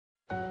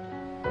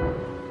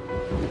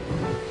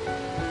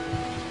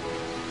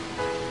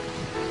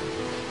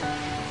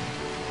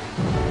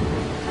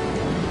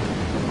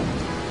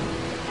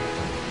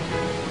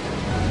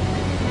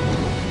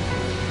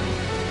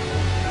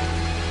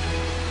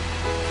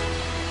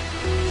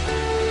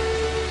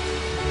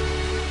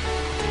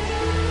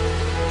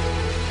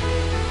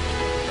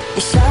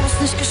Ich habe es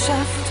nicht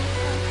geschafft,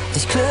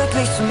 dich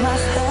glücklich zu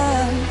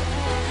machen.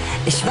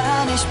 Ich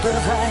war nicht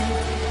bereit,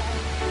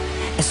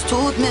 es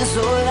tut mir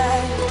so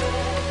leid.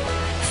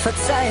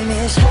 Verzeih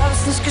mir, ich habe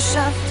es nicht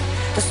geschafft,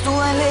 dass du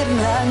ein Leben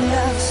lang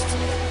lachst.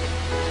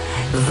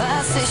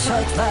 Was ich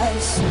heute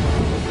weiß,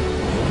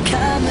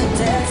 kam mit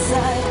der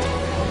Zeit.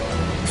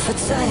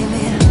 Verzeih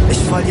mir. Ich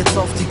fall jetzt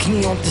auf die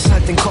Knie und ich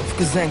halt den Kopf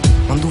gesenkt.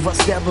 Mann, du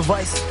warst der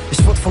Beweis,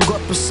 ich wurde von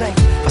Gott beschenkt.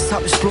 Was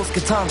hab ich bloß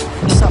getan?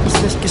 Ich hab es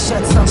nicht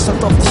geschätzt.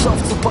 Anstatt auf dich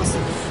aufzupassen,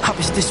 hab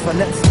ich dich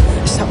verletzt.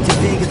 Ich hab dir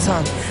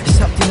wehgetan,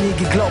 ich hab dir nie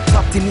geglaubt,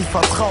 hab dir nie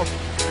vertraut.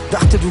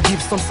 Dachte, du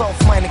gibst uns auf,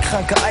 meine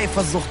kranke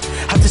Eifersucht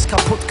hat dich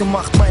kaputt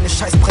gemacht, meine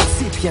scheiß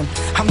Prinzipien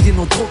haben dir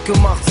nur Druck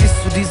gemacht. Siehst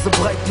du diese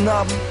breiten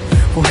Narben?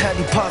 Woher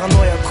die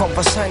Paranoia kommt?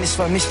 Wahrscheinlich,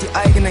 weil mich die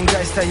eigenen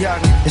Geister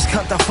jagen. Ich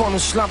kann davon nur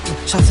schlampen,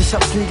 Schatz, ich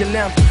hab's nie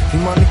gelernt, wie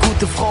man eine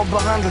gute Frau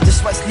behandelt.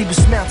 Ich weiß, Liebe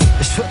schmerzt,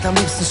 ich würd am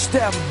liebsten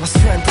sterben. Was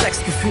für ein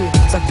Drecksgefühl,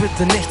 sag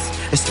bitte nichts.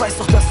 Ich weiß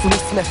doch, dass du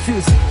nichts mehr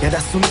fühlst, ja,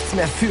 dass du nichts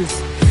mehr fühlst.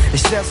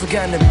 Ich wär so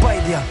gerne bei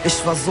dir,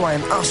 ich war so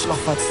ein Arschloch,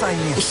 verzeih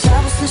mir. Ich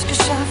hab es nicht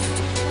geschafft,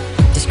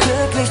 dich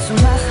glücklich zu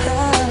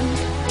machen.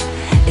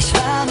 Ich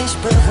war nicht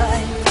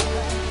bereit,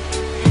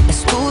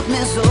 es tut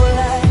mir so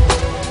leid.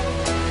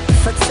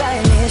 Verzeih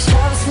mir, ich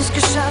hab es nicht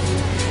geschafft,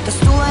 dass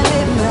du ein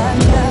Leben lang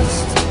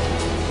lachst.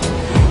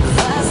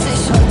 Was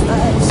ich heute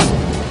weiß,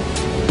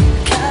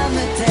 kam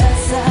mit der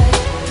Zeit.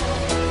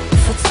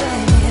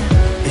 Verzeih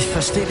mir. Ich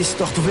versteh dich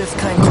doch, du willst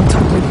keinen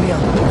Kontakt mit mir.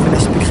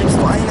 Vielleicht bekriegst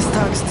du eines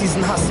Tages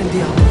diesen Hass in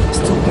dir. Es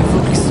tut mir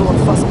wirklich so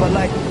unfassbar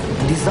leid.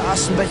 Dieser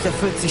Aschenbecher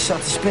füllt sich,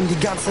 Schatz, ich bin die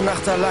ganze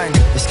Nacht allein.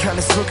 Ich kann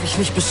es wirklich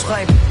nicht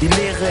beschreiben, die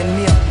Leere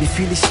in mir, wie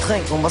viel ich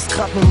trinke und was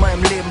grad mit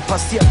meinem Leben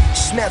passiert.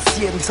 Schmerzt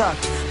jeden Tag,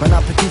 mein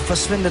Appetit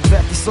verschwindet,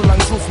 werd ich so lang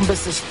suchen,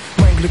 bis ich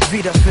mein Glück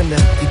wiederfinde.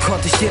 Wie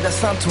konnte ich dir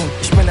das antun?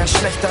 Ich bin ein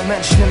schlechter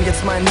Mensch, nimm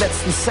jetzt meinen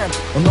letzten Cent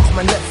und noch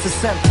mein letztes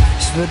Cent.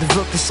 Ich würde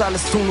wirklich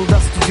alles tun, nur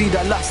dass du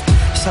wieder lachst.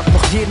 Ich hab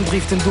noch jeden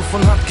Brief, den du von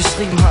Hand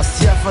geschrieben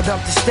hast. Ja,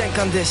 verdammt, ich denk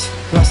an dich,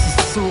 lass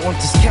es zu und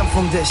ich kämpf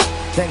um dich.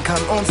 Denk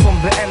an uns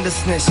und beende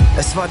es nicht.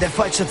 Es war der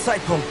falsche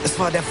Zeitpunkt, es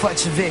war der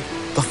falsche Weg.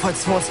 Doch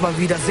falls wir uns mal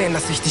wiedersehen,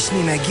 lass ich dich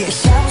nie mehr gehen.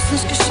 Ich hab es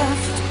nicht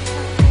geschafft,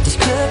 dich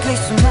glücklich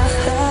zu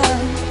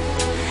machen.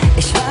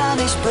 Ich war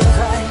nicht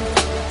bereit,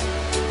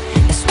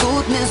 es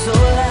tut mir so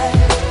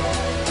leid.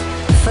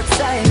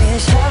 Verzeih mir,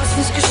 ich hab es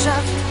nicht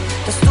geschafft,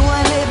 dass du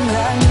ein Leben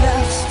lang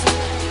lachst.